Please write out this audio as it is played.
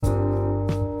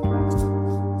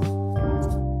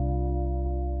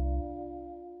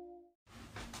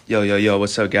Yo,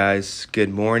 what's up, guys? Good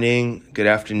morning, good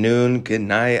afternoon, good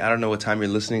night. I don't know what time you're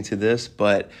listening to this,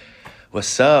 but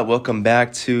what's up? Welcome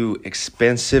back to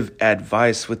Expensive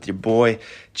Advice with your boy,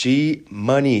 G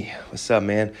Money. What's up,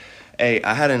 man? Hey,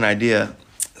 I had an idea.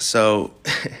 So,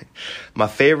 my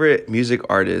favorite music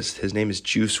artist, his name is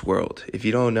Juice World. If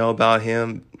you don't know about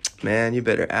him, man, you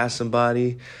better ask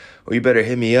somebody or you better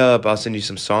hit me up. I'll send you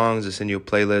some songs, I'll send you a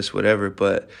playlist, whatever.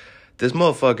 But this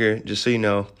motherfucker, just so you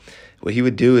know, what he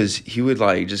would do is he would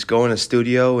like just go in a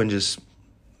studio and just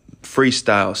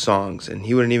freestyle songs, and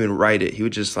he wouldn't even write it. He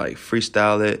would just like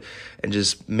freestyle it and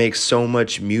just make so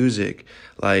much music.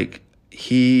 Like,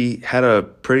 he had a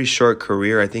pretty short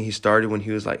career. I think he started when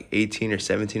he was like 18 or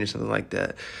 17 or something like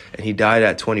that, and he died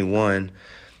at 21.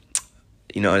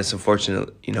 And it's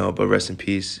unfortunate, but rest in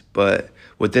peace. But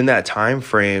within that time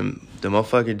frame, the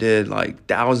motherfucker did like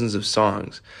thousands of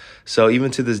songs. So even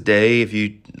to this day, if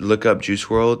you look up Juice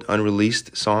WRLD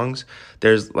unreleased songs,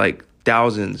 there's like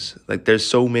thousands. Like, there's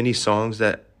so many songs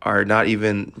that are not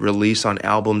even released on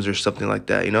albums or something like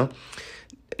that,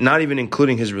 Not even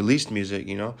including his released music,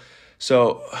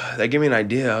 So that gave me an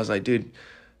idea. I was like, dude,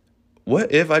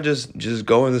 what if I just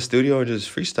go in the studio and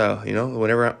just freestyle,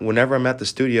 whenever I'm at the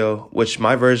studio, which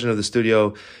my version of the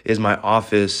studio is my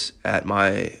office at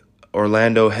my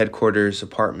Orlando headquarters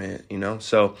apartment,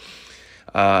 So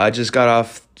I just got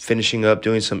off finishing up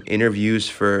doing some interviews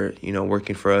for,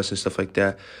 working for us and stuff like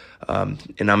that.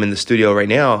 And I'm in the studio right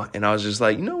now, and I was just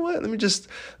like, you know what? Let me just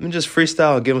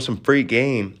freestyle, give them some free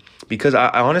game, because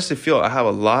I honestly feel I have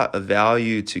a lot of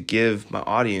value to give my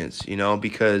audience,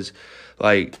 because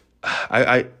like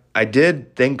I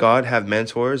did, thank God, have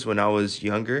mentors when I was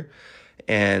younger,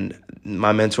 and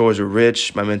my mentors were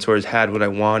rich. My mentors had what I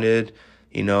wanted,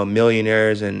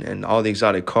 millionaires and all the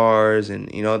exotic cars and,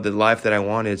 the life that I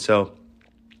wanted. So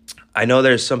I know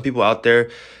there's some people out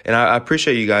there, and I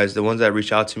appreciate you guys, the ones that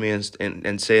reach out to me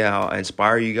and say how I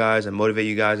inspire you guys and motivate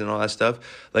you guys and all that stuff.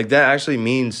 Like, that actually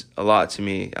means a lot to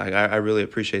me. I really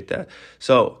appreciate that.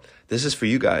 So this is for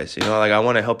you guys, I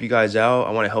want to help you guys out.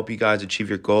 I want to help you guys achieve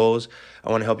your goals.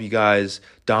 I want to help you guys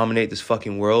dominate this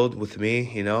fucking world with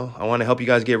me, I want to help you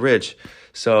guys get rich.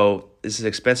 So this is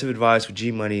Expensive Advice with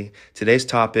G Money. Today's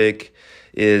topic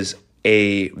is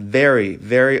a very,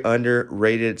 very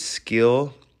underrated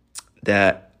skill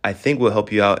that I think will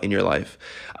help you out in your life.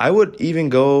 I would even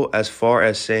go as far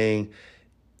as saying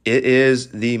it is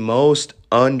the most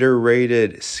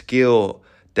underrated skill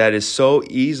that is so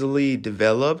easily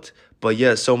developed, but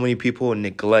yet so many people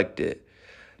neglect it.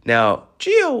 Now,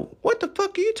 Gio, what the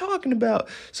fuck are you talking about?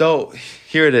 So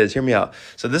here it is. Hear me out.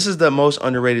 So this is the most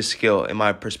underrated skill in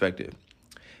my perspective.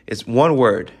 It's one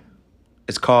word.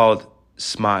 It's called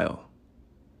smile.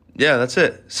 Yeah, that's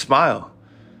it. Smile.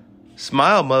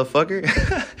 Smile,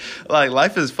 motherfucker. Like,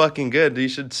 life is fucking good. You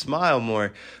should smile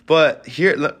more. But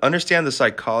here, understand the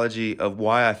psychology of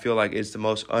why I feel like it's the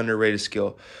most underrated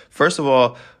skill. First of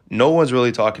all, no one's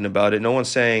really talking about it. No one's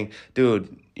saying,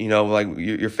 dude, like,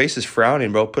 your face is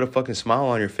frowning, bro. Put a fucking smile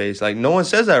on your face. Like, no one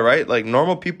says that, right? Like,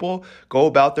 normal people go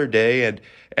about their day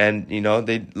and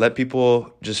they let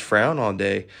people just frown all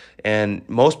day. And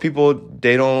most people,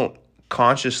 they don't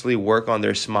consciously work on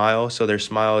their smile, so their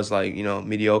smile is like,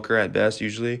 mediocre at best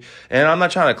usually. And I'm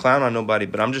not trying to clown on nobody,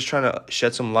 but I'm just trying to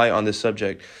shed some light on this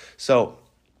subject. So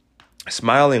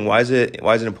smiling, why is it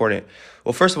important?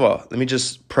 Well, first of all, let me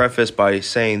just preface by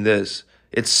saying this.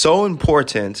 It's so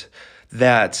important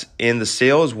that in the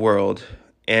sales world,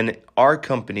 and our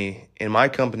company, in my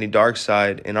company Dark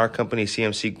Side, in our company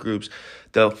CMC Groups,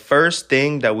 the first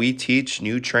thing that we teach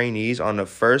new trainees on the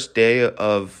first day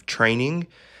of training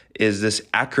is this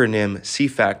acronym C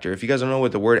Factor. If you guys don't know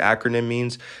what the word acronym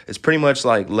means, it's pretty much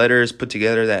like letters put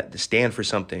together that stand for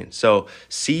something. So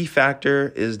C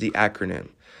Factor is the acronym.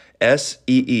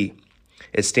 SEE.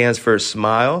 It stands for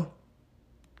smile,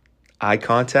 eye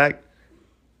contact,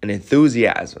 and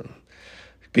enthusiasm.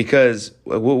 Because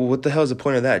what the hell is the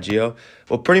point of that, Gio?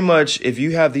 Well, pretty much if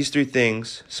you have these three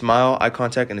things, smile, eye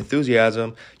contact, and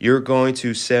enthusiasm, you're going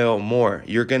to sell more.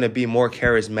 You're going to be more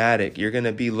charismatic. You're going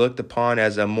to be looked upon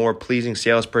as a more pleasing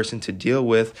salesperson to deal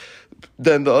with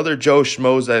than the other Joe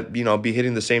Schmoes that, be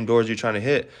hitting the same doors you're trying to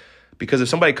hit. Because if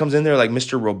somebody comes in there like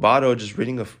Mr. Roboto just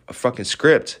reading a fucking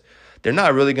script, they're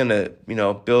not really going to,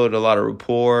 build a lot of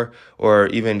rapport or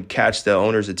even catch the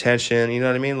owner's attention. You know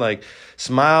what I mean? Like,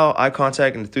 smile, eye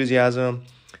contact, and enthusiasm,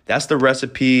 that's the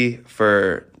recipe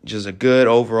for just a good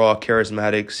overall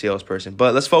charismatic salesperson.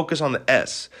 But let's focus on the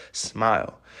S,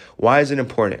 smile. Why is it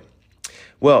important?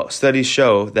 Well, studies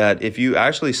show that if you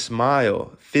actually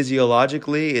smile,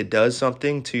 physiologically, it does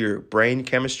something to your brain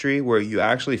chemistry where you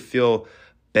actually feel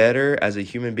better as a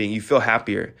human being. You feel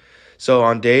happier. So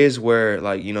on days where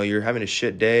like, you're having a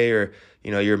shit day, or,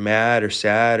 you're mad or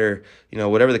sad, or,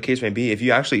 whatever the case may be, if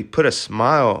you actually put a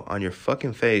smile on your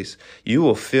fucking face, you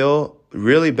will feel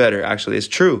really better. Actually, it's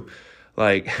true.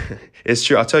 Like, it's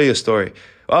true. I'll tell you a story.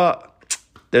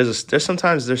 There's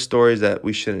sometimes there's stories that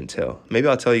we shouldn't tell. Maybe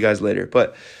I'll tell you guys later,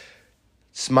 but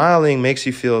smiling makes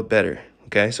you feel better.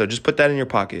 Okay. So just put that in your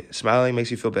pocket. Smiling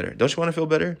makes you feel better. Don't you want to feel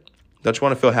better? Don't you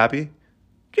want to feel happy?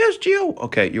 Yes, Gio.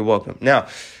 Okay. You're welcome. Now,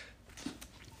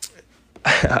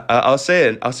 I'll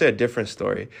say a different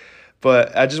story,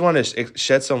 but I just want to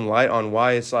shed some light on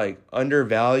why it's like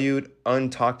undervalued,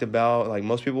 untalked about. Like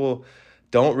most people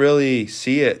don't really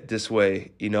see it this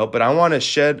way, but I want to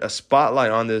shed a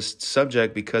spotlight on this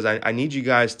subject because I need you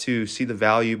guys to see the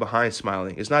value behind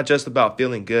smiling. It's not just about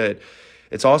feeling good.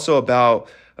 It's also about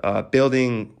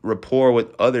building rapport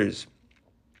with others.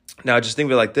 Now, just think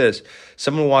of it like this.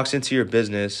 Someone walks into your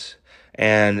business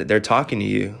and they're talking to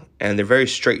you and they're very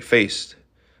straight-faced.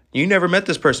 You never met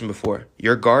this person before.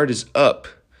 Your guard is up.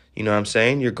 You know what I'm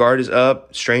saying? Your guard is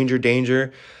up, stranger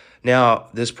danger. Now,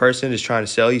 this person is trying to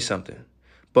sell you something.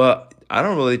 But I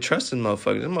don't really trust this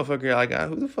motherfucker. This motherfucker, like,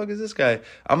 who the fuck is this guy?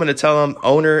 I'm going to tell him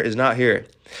owner is not here.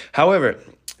 However,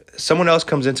 someone else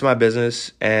comes into my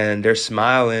business and they're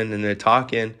smiling and they're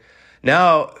talking.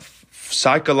 Now,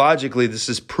 psychologically, this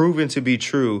is proven to be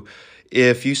true.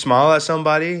 If you smile at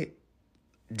somebody,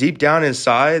 deep down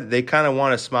inside, they kind of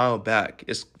want to smile back.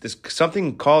 It's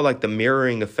something called like the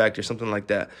mirroring effect or something like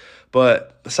that.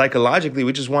 But psychologically,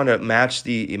 we just want to match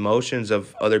the emotions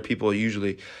of other people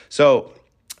usually. So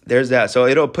there's that. So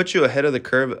it'll put you ahead of the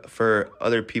curve for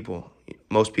other people,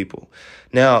 most people.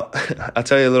 Now, I'll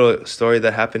tell you a little story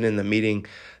that happened in the meeting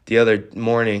the other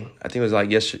morning. I think it was like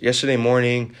yesterday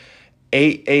morning,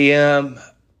 8 a.m.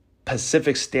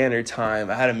 Pacific Standard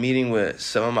Time. I had a meeting with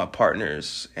some of my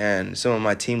partners and some of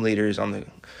my team leaders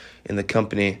in the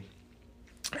company.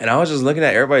 And I was just looking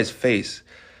at everybody's face.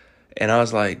 And I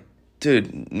was like,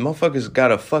 dude, motherfuckers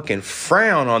got a fucking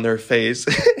frown on their face.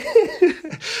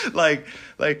 Like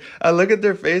I look at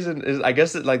their face and I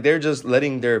guess like they're just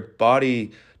letting their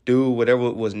body do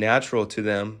whatever was natural to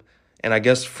them. And I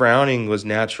guess frowning was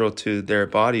natural to their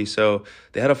body. So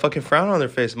they had a fucking frown on their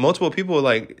face. Multiple people,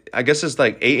 like, I guess it's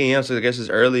like 8 a.m., so I guess it's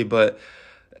early, but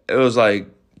it was like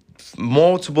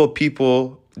multiple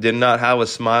people did not have a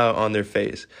smile on their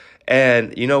face.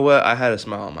 And you know what? I had a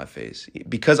smile on my face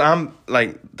because I'm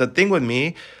like, the thing with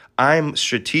me, I'm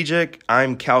strategic,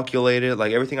 I'm calculated,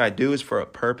 like everything I do is for a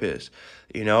purpose,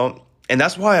 And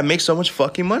that's why I make so much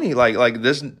fucking money. Like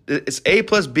this, it's A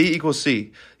plus B equals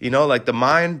C. Like the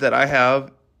mind that I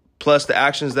have plus the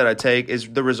actions that I take is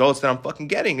the results that I'm fucking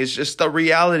getting. It's just the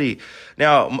reality.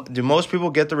 Now, do most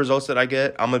people get the results that I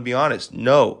get? I'm going to be honest.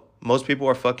 No. Most people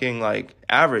are fucking like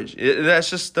average. That's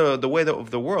just the way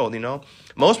of the world,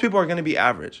 Most people are going to be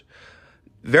average.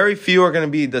 Very few are going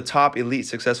to be the top elite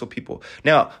successful people.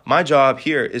 Now, my job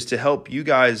here is to help you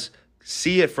guys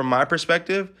see it from my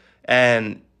perspective,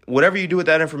 and whatever you do with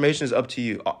that information is up to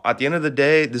you. At the end of the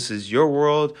day, this is your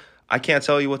world. I can't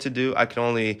tell you what to do. I can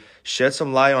only shed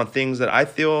some light on things that I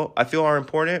feel are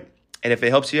important. And if it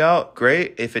helps you out,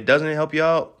 great. If it doesn't help you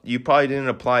out, you probably didn't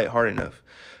apply it hard enough.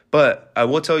 But I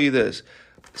will tell you this.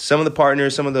 Some of the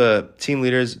partners, some of the team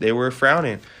leaders, they were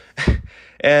frowning.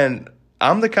 And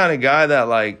I'm the kind of guy that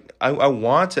like, I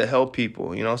want to help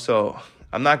people, so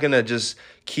I'm not going to just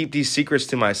keep these secrets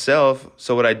to myself.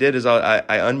 So what I did is I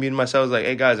unmuted myself. I was like,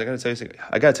 hey guys, I got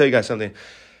to tell you guys something.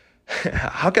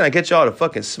 How can I get y'all to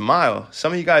fucking smile?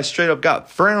 Some of you guys straight up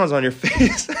got frowns on your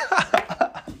face.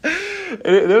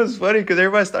 It was funny because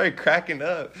everybody started cracking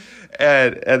up.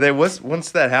 And then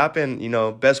once that happened,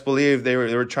 best believe they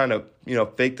were trying to,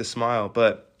 fake the smile.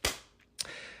 But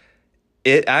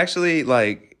it actually,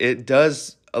 like, it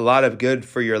does a lot of good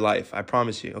for your life. I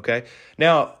promise you, okay?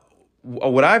 Now,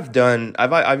 what I've done,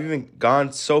 I've even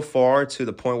gone so far to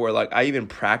the point where, like, I even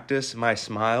practice my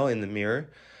smile in the mirror.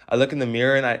 I look in the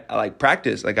mirror and I like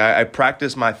practice. Like, I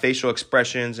practice my facial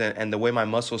expressions and the way my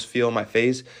muscles feel in my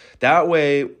face. That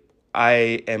way,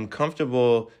 I am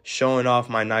comfortable showing off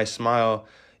my nice smile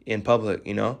in public,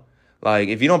 Like,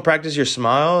 if you don't practice your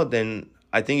smile, then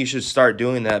I think you should start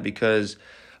doing that because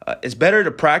it's better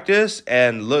to practice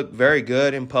and look very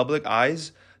good in public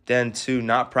eyes than to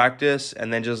not practice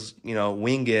and then just,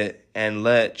 wing it and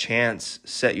let chance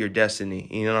set your destiny.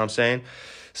 You know what I'm saying?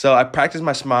 So I practice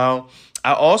my smile.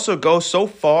 I also go so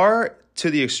far to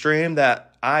the extreme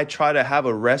that I try to have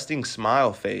a resting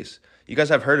smile face. You guys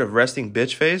have heard of resting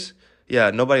bitch face? Yeah,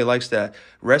 nobody likes that.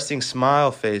 Resting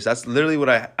smile face. That's literally what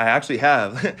I actually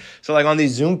have. So like on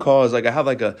these Zoom calls, like I have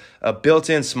like a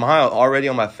built-in smile already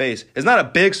on my face. It's not a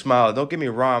big smile. Don't get me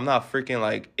wrong. I'm not freaking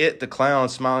like the clown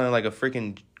smiling like a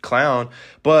freaking clown,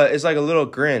 but it's like a little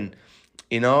grin,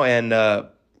 and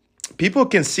people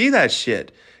can see that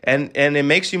shit. And it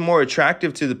makes you more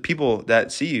attractive to the people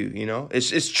that see you,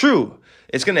 It's true.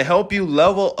 It's going to help you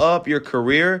level up your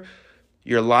career,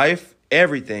 your life,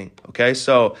 everything. Okay,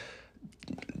 so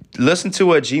listen to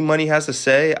what G Money has to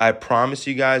say. I promise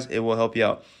you guys it will help you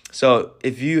out. So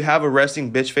if you have a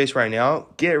resting bitch face right now,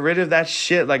 get rid of that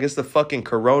shit like it's the fucking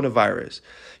coronavirus.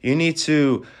 You need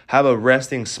to have a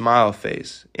resting smile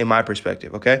face, in my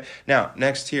perspective, okay? Now,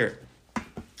 next here.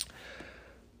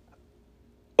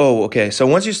 Oh, okay. So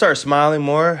once you start smiling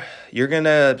more, you're going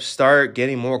to start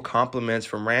getting more compliments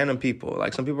from random people.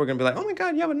 Like some people are going to be like, oh my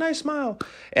God, you have a nice smile.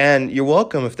 And you're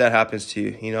welcome if that happens to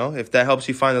you. If that helps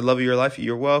you find the love of your life,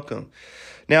 you're welcome.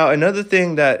 Now, another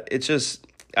thing that it's just,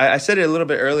 I said it a little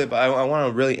bit earlier, but I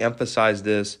want to really emphasize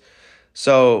this.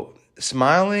 So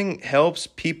smiling helps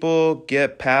people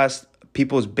get past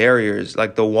people's barriers,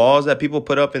 like the walls that people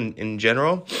put up in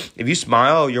general. If you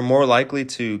smile, you're more likely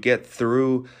to get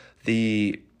through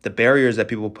the barriers that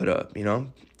people put up,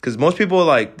 because most people,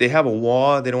 like, they have a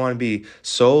wall. They don't want to be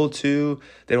sold to.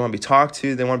 They don't want to be talked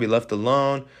to. They want to be left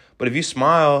alone. But if you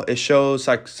smile, it shows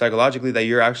psychologically that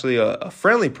you're actually a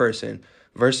friendly person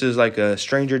versus like a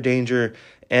stranger danger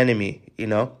enemy,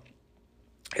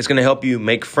 It's going to help you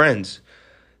make friends.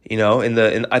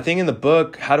 I think in the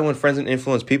book, How to Win Friends and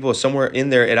Influence People, somewhere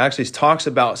in there, it actually talks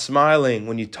about smiling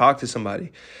when you talk to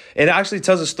somebody. It actually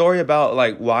tells a story about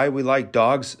like why we like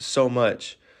dogs so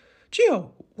much. Gio,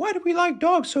 why do we like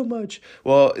dogs so much?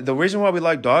 Well, the reason why we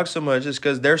like dogs so much is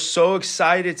because they're so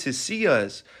excited to see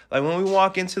us. Like when we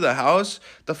walk into the house,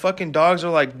 the fucking dogs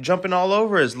are like jumping all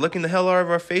over us, licking the hell out of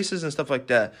our faces and stuff like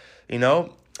that.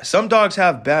 Some dogs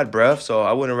have bad breath, so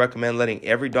I wouldn't recommend letting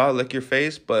every dog lick your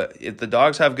face. But if the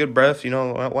dogs have good breath,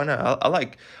 why not? I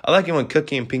like it when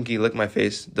Cookie and Pinky lick my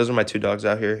face. Those are my two dogs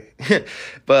out here.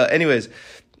 But anyways,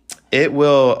 it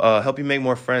will help you make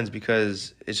more friends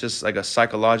because it's just like a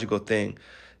psychological thing.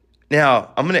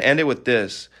 Now, I'm going to end it with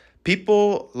this.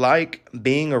 People like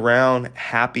being around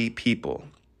happy people.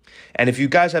 And if you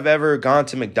guys have ever gone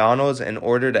to McDonald's and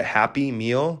ordered a Happy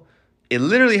Meal, it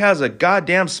literally has a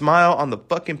goddamn smile on the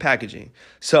fucking packaging.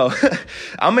 So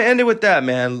I'm going to end it with that,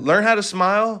 man. Learn how to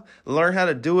smile. Learn how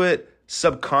to do it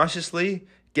subconsciously.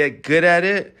 Get good at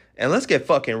it. And let's get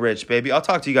fucking rich, baby. I'll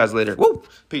talk to you guys later. Woo!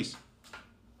 Peace.